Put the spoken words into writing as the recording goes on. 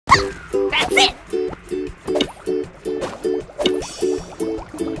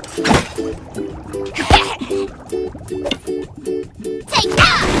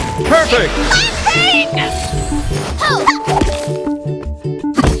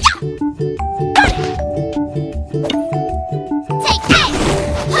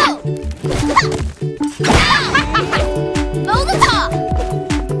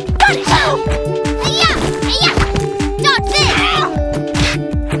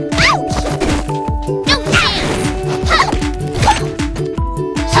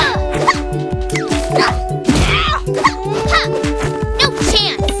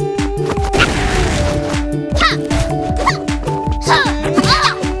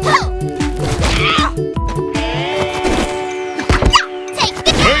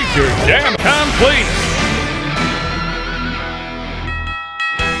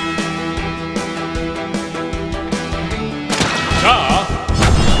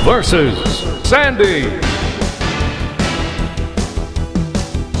versus Sandy.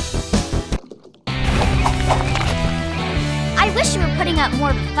 I wish you were putting up more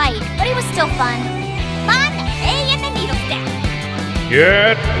of a fight, but it was still fun. Fun, hay in the needle stack.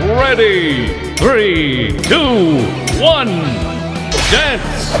 Get ready! 3, 2, 1,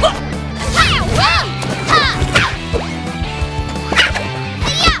 dance!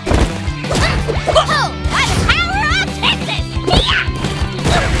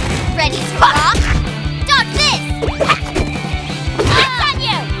 Ready to rock? Dodge this! It's on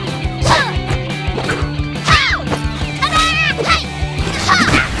you!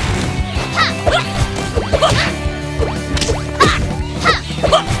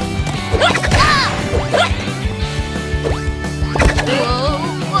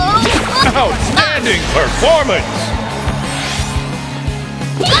 Outstanding performance!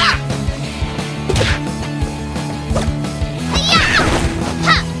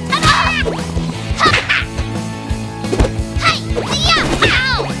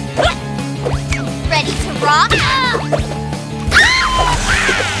 Ready to rock?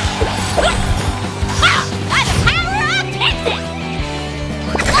 By the power of Texas!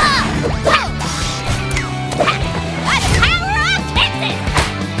 By the power of Texas!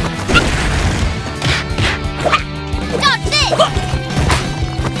 Dodge this!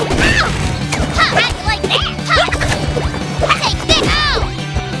 How do you like that? Take this!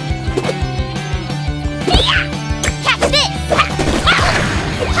 Catch this!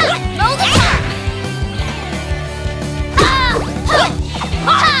 Roll the top!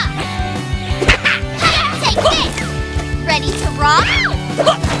 Take this! Ready to rock?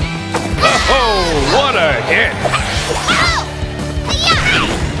 Oh, what a hit!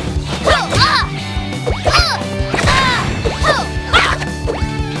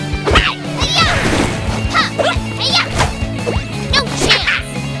 No chance!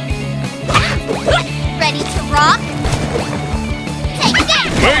 Ready to rock? Take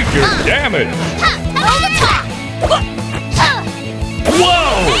this! Major damage! Roll the top! Whoa!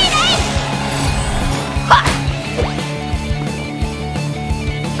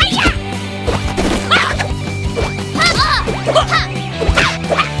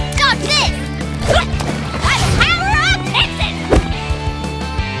 Dodge this! By the power of Texas!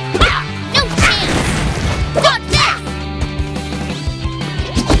 No chance! Dodge this!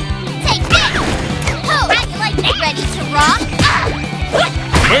 Take this! How do you like that? Ready to rock?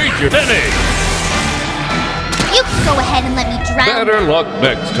 Major finish! You can go ahead and let me drown. Better luck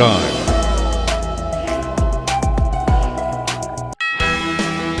next time.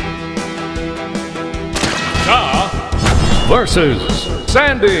 Toph versus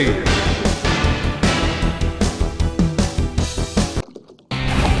Sandy.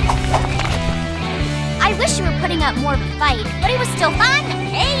 I wish you were putting up more of a fight, but it was still fun.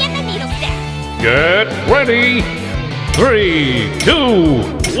 Hay in the needle stack. Get ready! 3,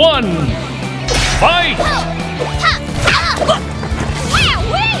 2, 1, fight!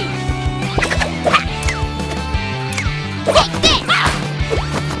 Wowee! Take this!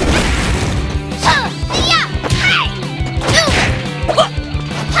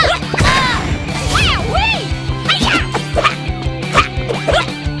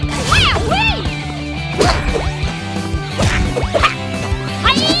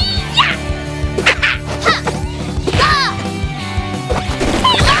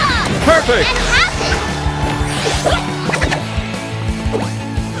 Perfect!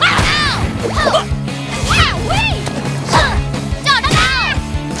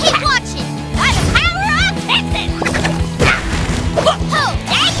 Keep watching! By the power of Texas!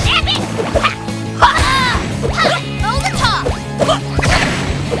 Roll the top!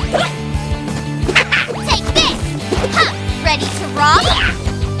 Take this! Ready to rock?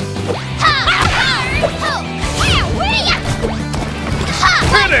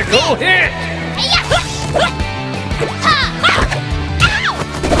 Critical hit!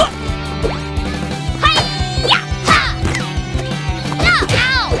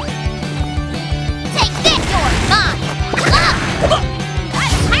 Take this, you're mine!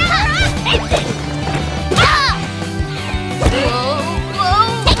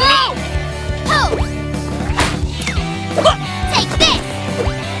 Take this!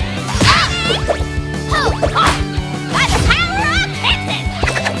 By the power of Texas!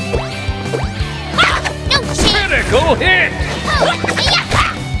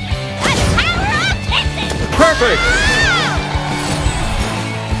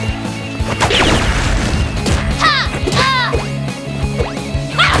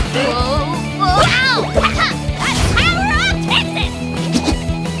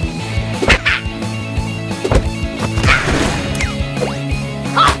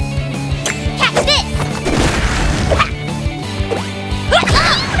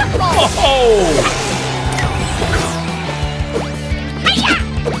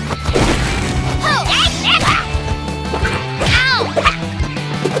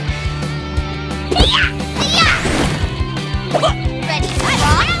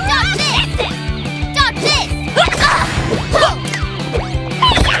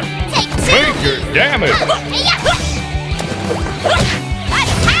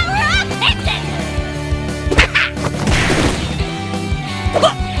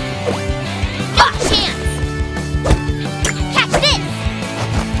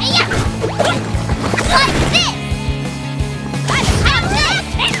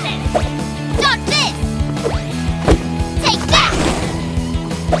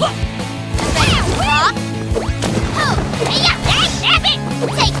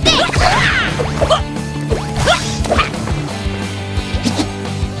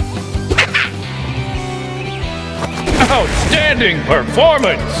 Outstanding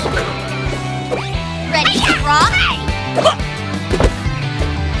performance! Ready to rock?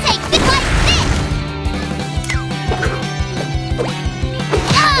 Take this like this!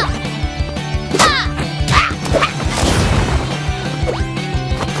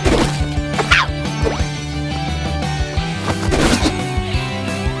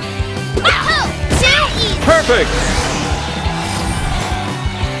 Too easy! Perfect!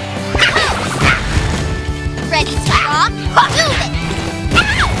 Ready to rock? Move it!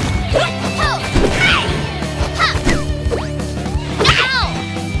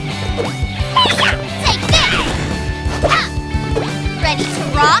 Take this! Ready to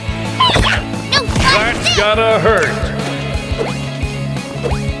rock? No, That's gotta hurt!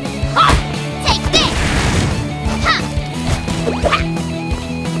 Take this!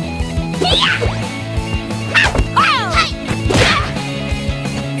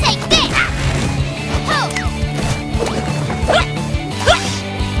 Take this!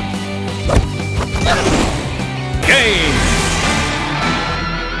 Game!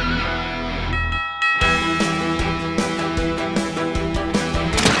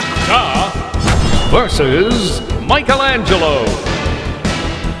 Toph versus Michelangelo.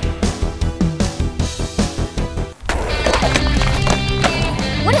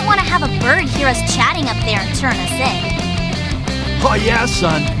 Wouldn't want to have a bird hear us chatting up there and turn us in. Oh yeah,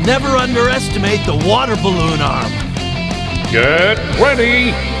 son. Never underestimate the water balloon arm. Get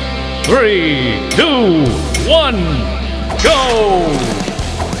ready! 3, 2, 1, go!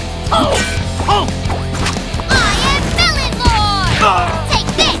 Oh! I am Melon Lord! Take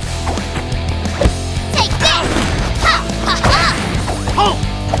this! Take this! Ha! Ha! Ha! Oh!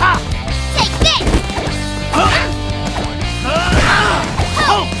 Ha! Take this! Oh!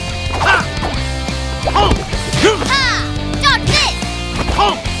 Ha! Oh! Ha! Dodge this!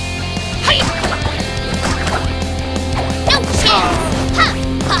 Oh! No chance! Ha!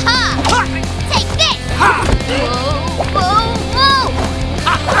 Ha! Ha! Take this! Ha! Whoa! Whoa!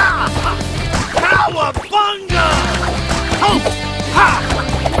 Whoa! Cowabunga! Oh! Ha!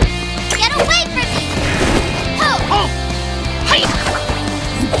 Get away from me! Ho! Oh! Hey!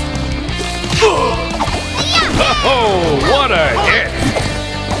 Hi-ya! Oh, what a hit!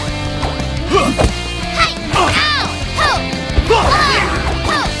 Hi! Ow! Ho!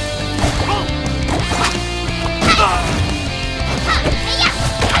 Ho! Ho! Ha! Hi-ya!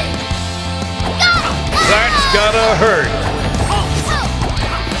 Got it! That's gotta hurt! Ho!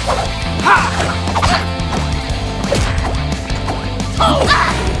 Ha! Ho!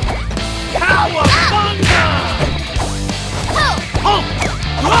 Cowabunga! Ho! Oh!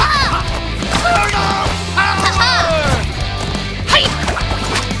 Ha! Turtle power! Hi!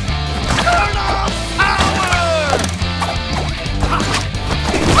 Turtle power!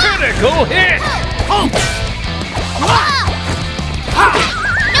 Critical hit! Oh! Ha!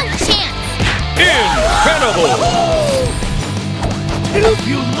 No chance! Incredible!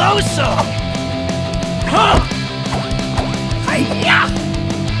 Tubuloso! Huh! Hi-ya!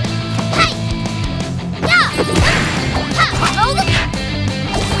 Hi! Ya! Ha! Roll the...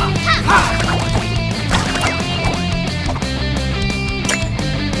 Ha!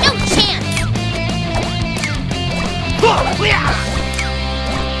 No chance!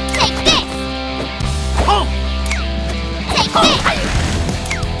 Take this! Oh! Take this!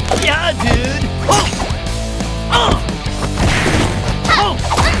 Yeah, dude! Oh! Oh!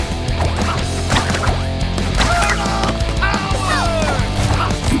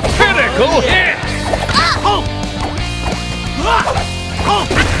 Critical hit! Oh! Oh!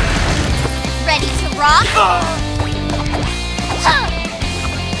 Ready to rock? Huh.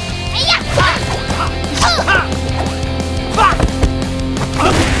 Hi-ya! Huh.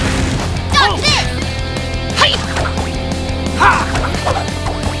 Dodge this! Hi!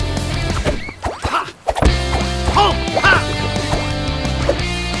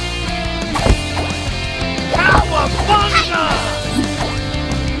 Cowabunga!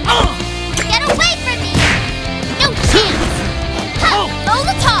 Get away from me! No chance! Ha! Roll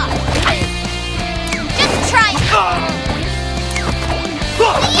the top! Just try it!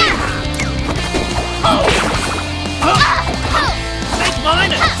 Hi-ya! Make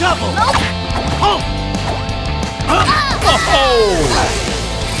mine a double! Roll! Oh! Oh!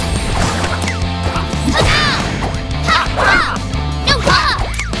 No! Ha!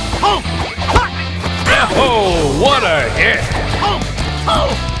 Oh! Oh, what a hit! Oh! Oh!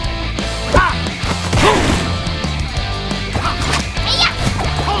 Ha! Oh! Hi-ya!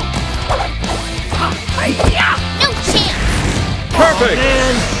 Oh! Hi-ya! No chance! Perfect!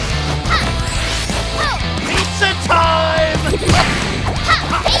 Man, Ha! Ho! pizza time! Ha!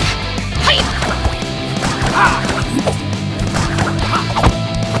 Hey! Ha!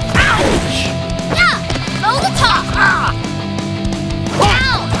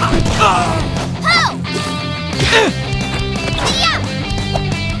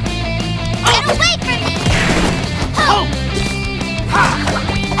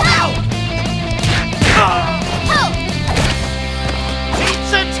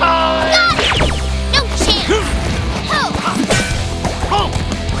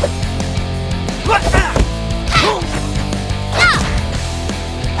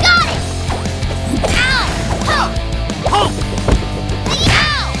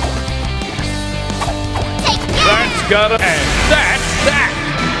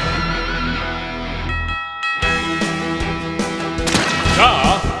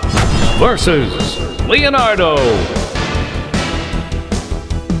 versus Leonardo.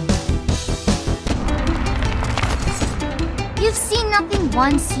 You've seen nothing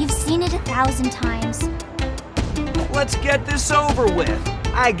once, you've seen it 1,000 times. Let's get this over with.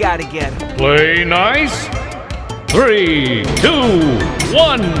 I gotta get him. Play nice. 3, 2,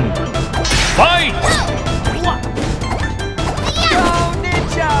 1, fight! Go,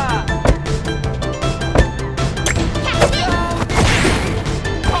 Ninja!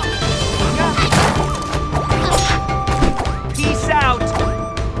 Peace out.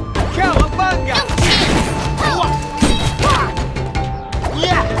 Cowabunga!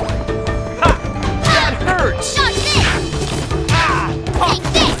 Yeah! Ha! That hurts! Shot this! Ah! Take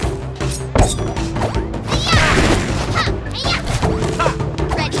this!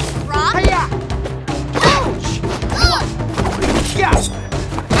 Ready to rock? Hiya! Ouch! Yeah!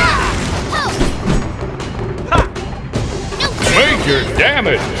 Ha! Major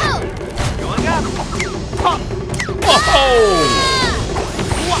damage! Going up! Ha! Oh!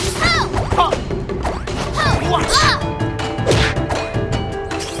 Ha!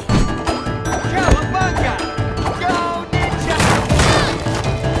 Cowabunga! Go, Ninja!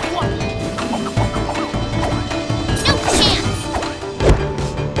 No chance!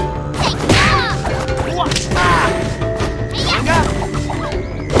 Take that! Ah! Going up!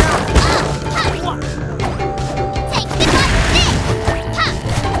 Take this on this!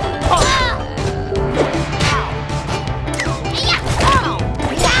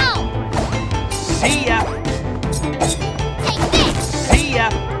 See ya! Take this! See ya!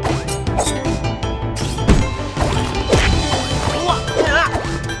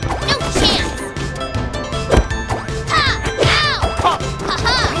 No chance! Ha! Ow! Ha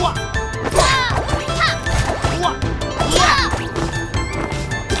ha!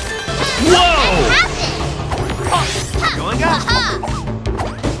 Whoa! Going up!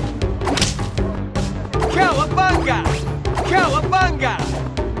 Cowabunga! Cowabunga!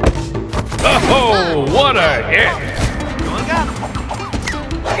 Oh, what a hit! Going up!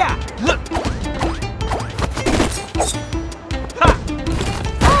 Yeah! Look! Ha!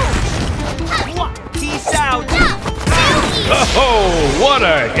 Peace out! Oh, what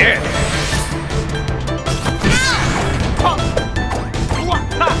a hit! Ha!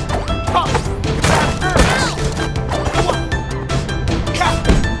 Ha! Ha!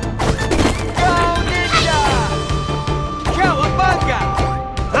 Go, Ninja! Cowabunga!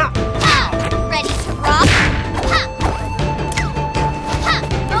 Ha! Ready to rock? Ha! Ha!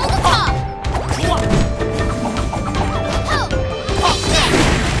 Roll the top! Ho! Take this!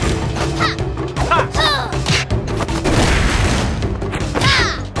 Ha! Ha!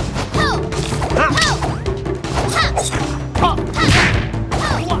 Ho! Ha! Ho! Ha! Ho! Ha! Ha! Ha!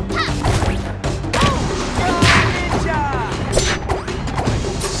 Ho! Ha! Ninja!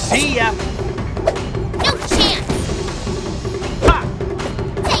 See ya! No chance! Ha!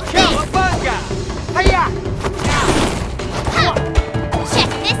 Take this! Cowabunga! Hiya! Ha! Check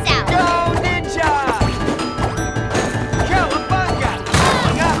this out! Go, Ninja! Cowabunga!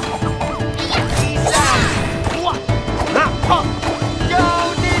 Going up! Peace out! Ha! Ha! Go,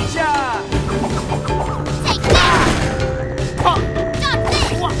 Ninja! Take this! Ha! Stop this!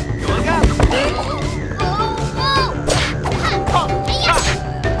 Going up! Whoa! Whoa! Ha! Hiya!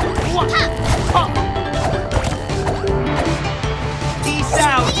 Ha! Ha! Peace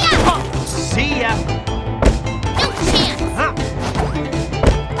out! Ha! See ya! No chance! Ha!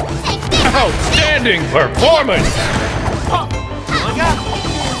 Take this! Outstanding performance! Ha! Going up!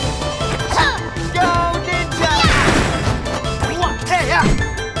 Ha! Go, Ninja! Hey, ya!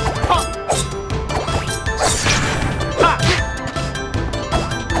 Ha! Ha!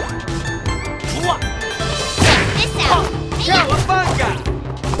 Check this out! Hiya! Cowabunga!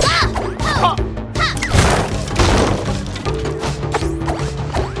 Ah! Ho! Ha!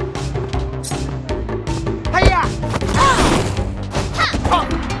 Hiya! Ha! Ha!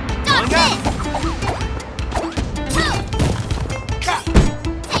 Stop Going up! this! Ho! Ha!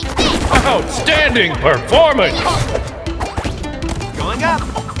 Take this! Outstanding performance! Going up! Ho!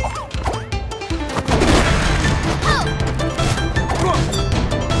 Ha!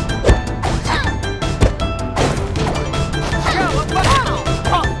 Cowabunga!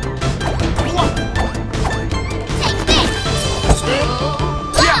 Ha! Take this!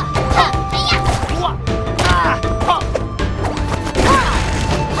 Ah! Ha! Hiya! Ah! Ha! Ho!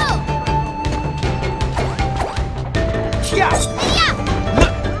 Yeah! Hiya!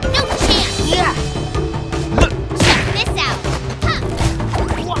 No chance! Yeah! Check this out! Ha!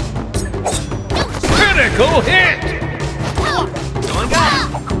 No chance! Critical hit! Ho! Going Ha!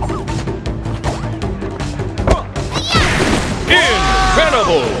 up! Hiya!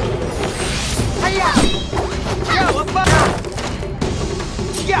 Incredible!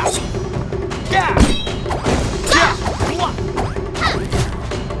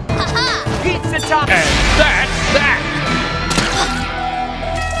 time. And that's that!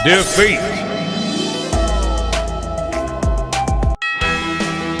 Defeat!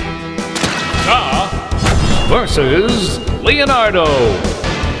 Toph versus Leonardo.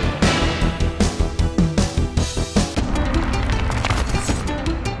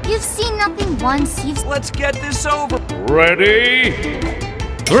 You've seen nothing once, Let's get this over. Ready?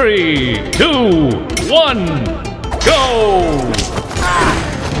 3, 2, 1, go!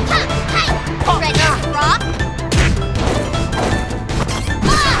 Ready to rock?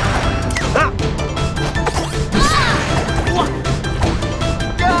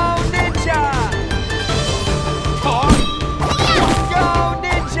 Go ninja! Go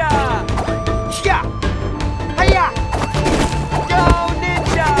ninja! Yeah! Hiya! Go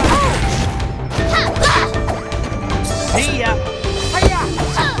ninja! See ya! Hiya!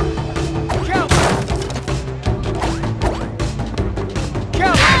 Go!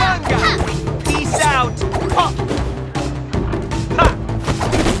 Cowabunga! Peace out! Ha! Ha!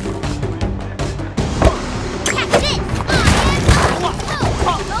 Catch this!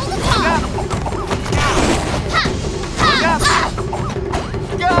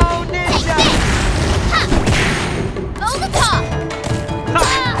 Go ninja! Roll the top!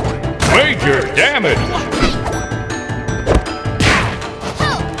 Major damage!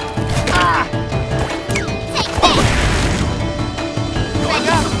 Ready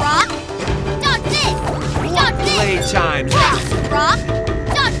to rock? Dodge this! Dodge this! Playtime! Ready to rock?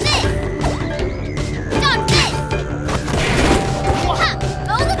 Dodge this! Dodge this!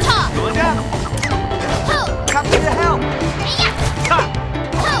 Roll the top! Going up! Ho! Come to the help! Yeah! Ha!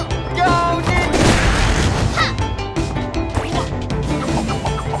 Ho! Go ninja!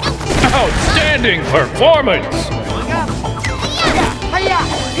 Outstanding performance! Going up! Hiya! Hiya!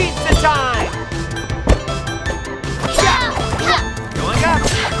 Pizza time! Going up!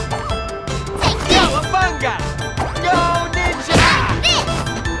 Take this! Cowabunga! Go ninja! This!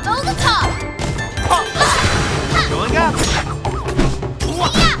 Roll the top! Going up!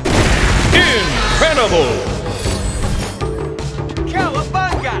 Incredible!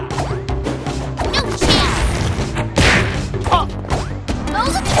 Cowabunga! No chance! Roll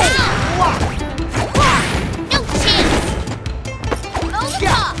the top! No chance! Roll the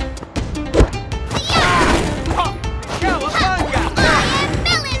top! Cowabunga! I am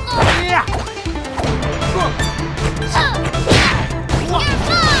Melon Lord! Yeah!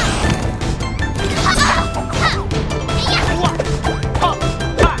 You're mine!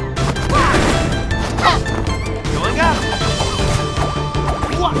 Going up!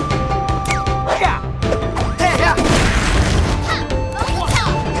 Yeah! Hey, yeah! Roll the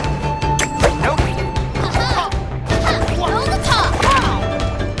top! Nope! Roll the top!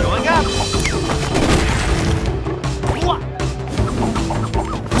 Going up!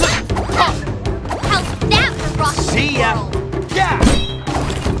 How's that for rock and See ya! roll? Yeah!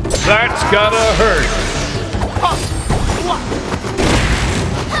 That's gotta hurt! Ho!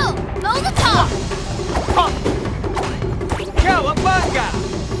 Roll the top! Cowabunga!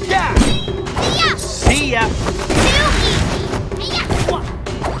 Yeah! Yeah! See ya! Too easy! Yeah!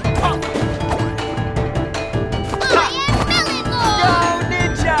 I am Melon Go Lord!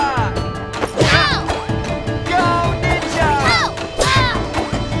 ninja! Ow! Go ninja! Ow! Ow!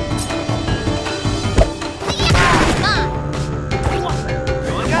 Yeah! Mine!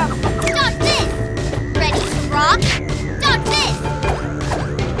 Going up! Dodge this! Ready to rock? Dodge this!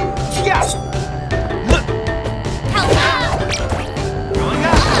 Yeah! How's that? Going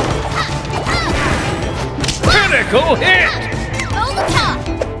up! Critical hit! Roll the top!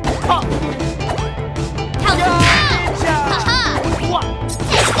 How's Go that? ninja! Ha-ha!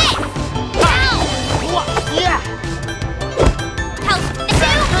 Take this! Ow! Yeah! How's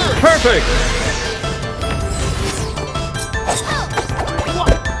that? Perfect!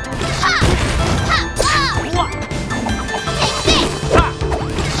 Take this!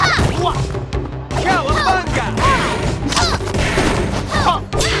 Cowabunga!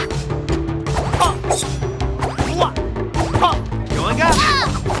 Going up!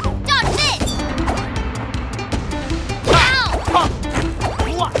 Dodge this! Ow!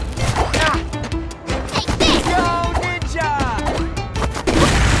 Take this! Go ninja!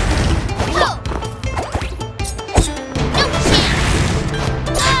 No chance!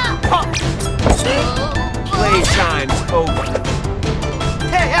 Playtime's over.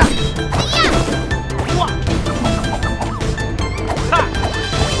 Hey, yeah! Ha!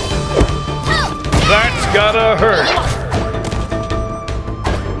 That's gotta hurt!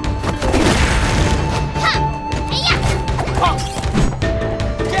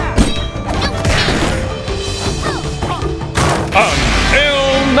 Yeah! Until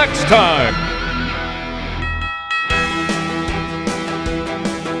next time!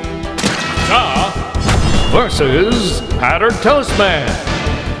 versus Powdered Toast Man.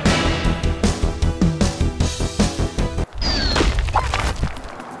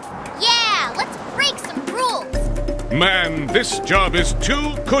 Yeah, let's break some rules. Man, this job is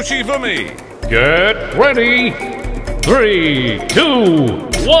too cushy for me. Get ready. 3, 2,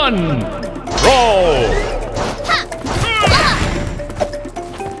 1, roll.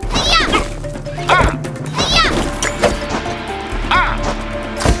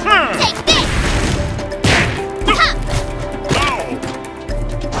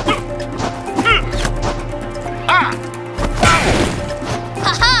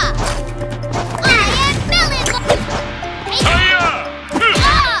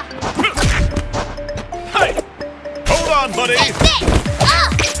 Buddy!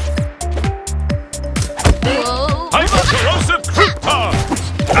 Hyper-corrosive croutons!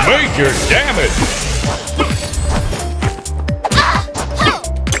 Major damage!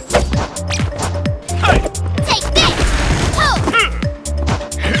 Take this!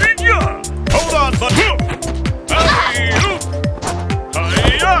 Hold on, buddy!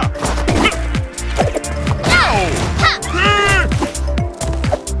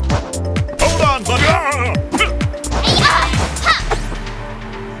 Hold on, buddy!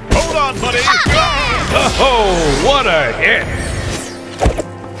 Hold on, buddy! Oh, what a hit!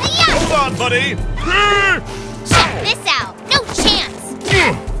 Hold on, buddy! Check this out! No chance!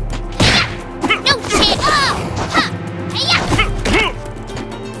 No chance!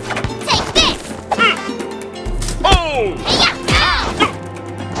 Take this! Oh!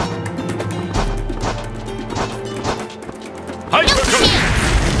 No chance!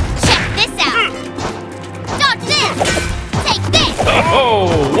 Check this out! Dodge this! Take this!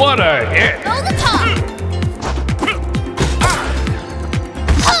 Oh, what a hit! Roll the top!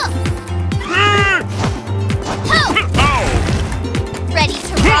 Ready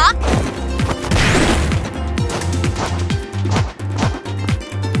to rock?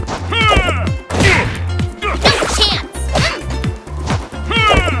 No chance!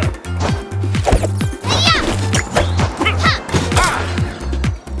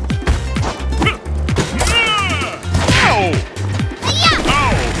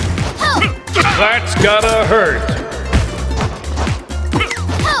 That's gotta hurt.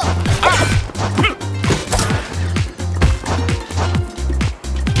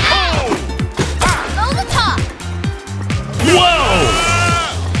 Roll the top! Whoa!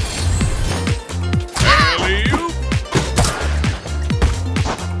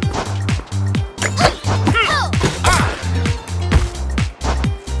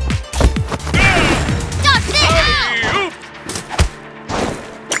 Dodge this!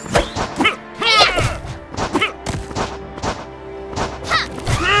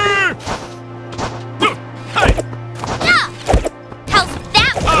 How's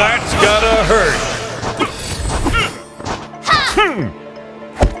that one? That's gotta hurt.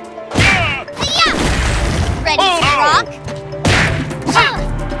 Ready to rock?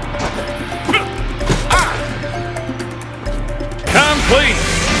 Complete.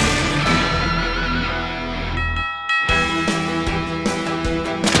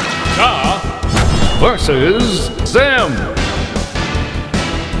 Toph versus Zim.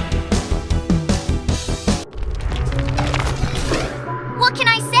 What can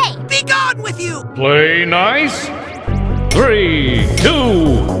I say? Be gone with you! Play nice. 3, 2,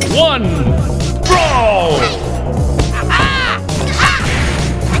 1, brawl!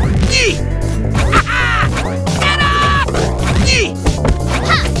 Yee! Get up! Yee!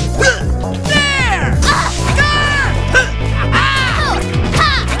 There!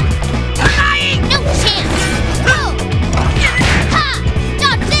 No chance!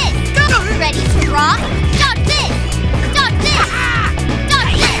 Dodge this! Ready to rock? Dodge this! Dodge this!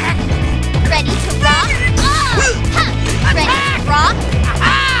 Dodge this! Ready to rock? Ready to rock?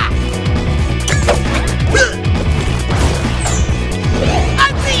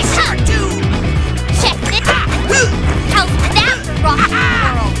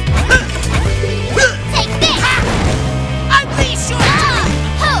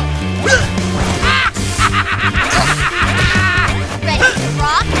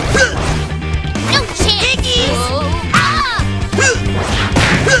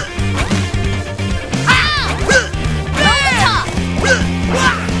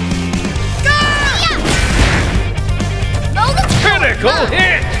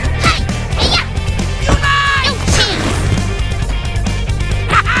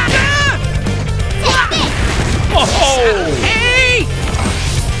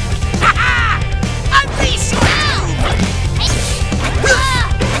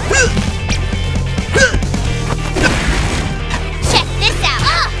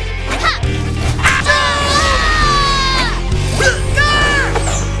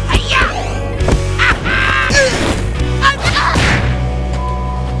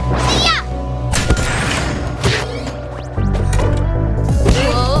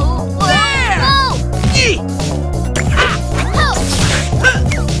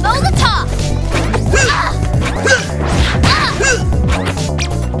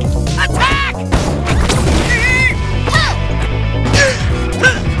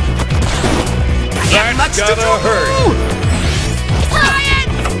 gotta hurt.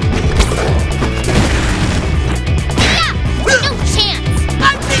 Yeah, no chance.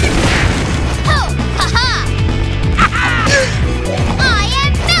 Oh, haha. I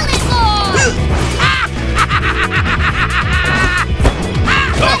am Melon Ball.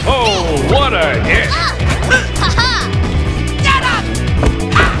 Oh, what a hit! Haha. Get up!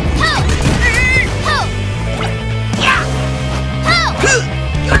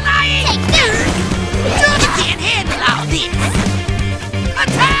 You're lying! Take this! You can't handle all this!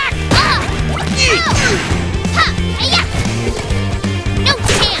 Attack! No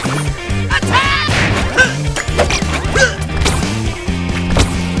chance! Attack!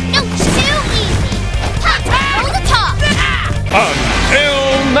 No, too easy! Roll the top! Until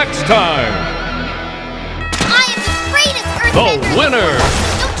next time, I am the greatest earthbender the winner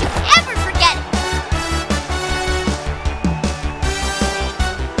Don't you ever forget it!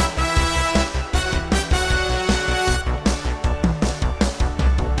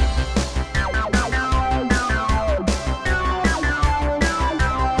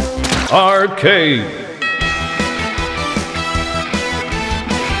 Arcade.